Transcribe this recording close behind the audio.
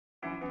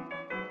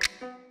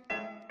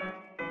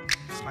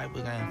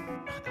sniper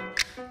game.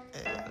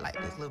 Yeah, I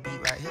like this little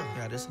beat right here.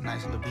 Yeah, this is a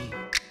nice little beat.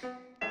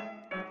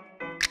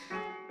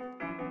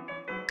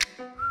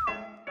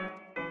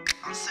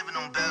 I'm sipping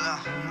on Bel-Air.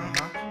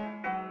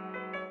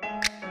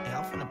 Yeah,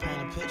 I'm finna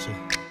paint a picture.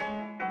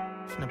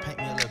 Finna paint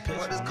me a little picture.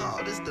 What is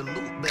called? This the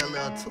loop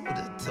Bel-Air too.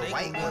 This the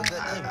white one.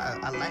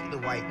 I like the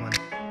white one.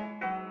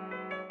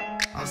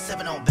 I'm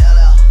sipping on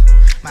Bel-Air.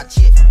 My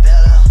chick from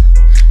Bel-Air.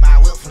 My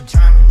whip from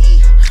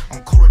Germany.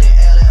 I'm cooler than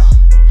LL.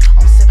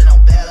 I'm sipping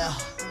on Bel-Air.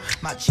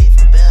 My chick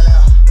from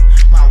Bel-Air.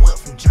 My whip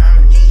from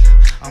Germany.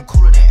 I'm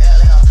cooler than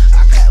LL.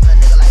 I clap a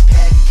nigga like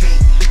patty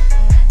cake.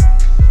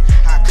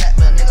 I clap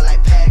a nigga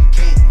like patty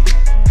cake.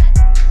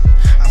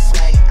 I'm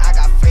swaggin', I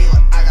got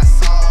flavor, I got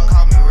sauce.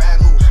 Call me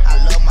Ragu.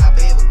 I love my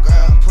baby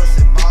girl,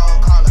 pussy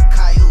ball, call her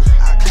Caillou.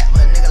 I clap a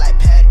nigga like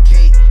patty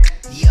cake.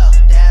 Yeah,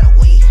 that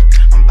away.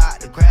 I'm about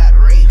to grab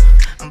the Wraith.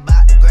 I'm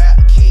about to grab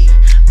the key.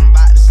 I'm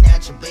about to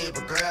snatch a baby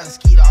girl and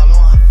skeet all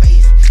on her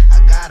face. I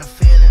got a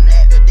feeling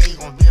that today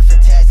gon' be a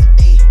fantastic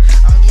day.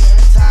 I'm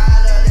getting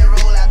tired of that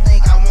roll, I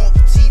think I want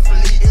petite for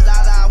lead. It's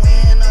either I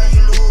win or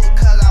you lose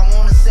because I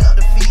want to accept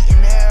defeat.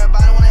 And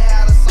everybody wanna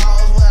have the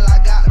sauce, well I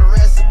got the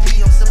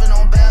recipe. I'm sipping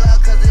on Bel-Air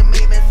cause it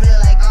make me feel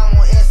like I'm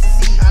on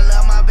ecstasy. I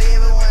love my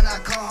baby when I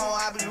come home,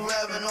 I be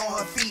rubbing on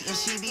her feet. And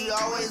she be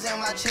always in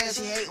my chest,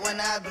 she hate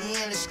when I be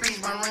in the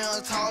streets. My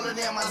rims taller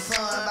than my son,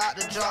 about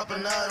to drop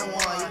another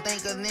one. You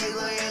think a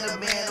nigga in the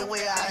band the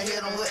way I hit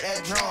him with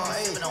that drum. I'm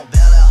sipping on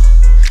Bel-Air.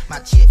 My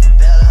chick from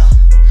Bel-Air.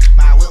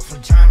 My whip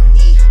from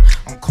Germany.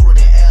 I'm cooler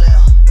than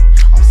LL.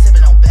 I'm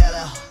sipping on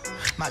Bel-Air.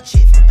 My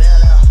chick from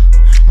Bel-Air.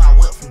 My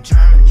whip from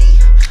Germany.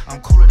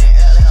 I'm cooler than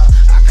LL.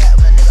 I clap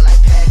a nigga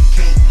like patty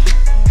cake.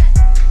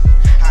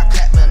 I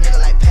clap a nigga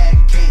like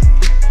patty cake.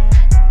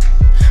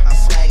 I'm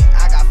swaggin',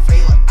 I got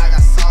flavor, I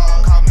got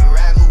sauce. Call me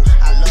Ragu.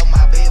 I love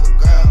my baby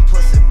girl,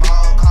 pussy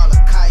ball, call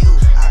her Caillou.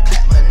 I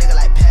clap a nigga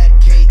like patty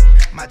cake.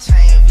 My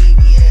chain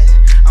VVS.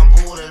 I'm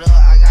booted up,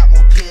 I got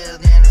more pills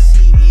than the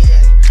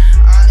CVS.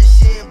 Honest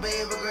shit,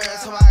 baby girl,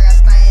 so I got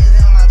stains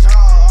in my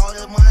jaw. All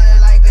this money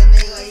like a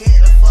nigga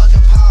hit the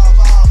fucking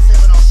Powerball.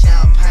 Sippin' on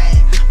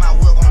champagne, my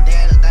whip on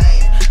Danny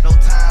Dane. No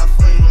time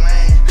for you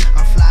lame,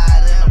 I'm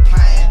flyin' in a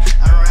plane.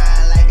 I'm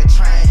riding like a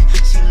train,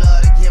 she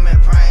love to give me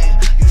brain.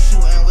 You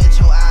shootin' with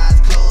your eyes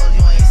closed,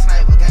 you ain't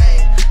sniper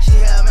game. She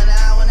held me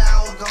down when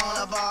I was gone,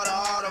 I bought her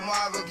all the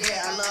Marvel get.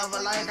 I love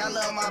her like I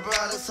love my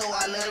brother, so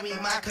I let her be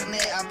my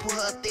connect. I put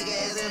her thick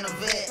ass in the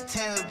vet,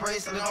 tennis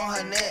bracelet on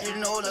her neck. You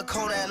know the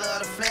Kodak love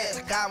the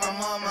flex. Got my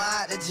mama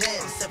out the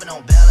jet. I'm sippin'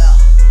 on Bel-Air.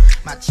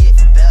 My chick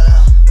from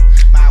Bel-Air.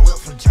 My whip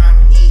from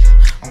Germany.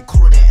 I'm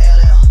cooler than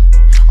LL.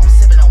 I'm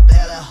sippin' on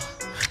Bel-Air.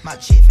 My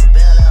chick from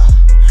Bel-Air.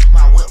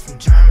 My whip from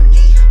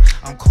Germany.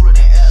 I'm cooler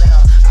than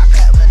LL. I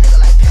clap a nigga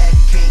like patty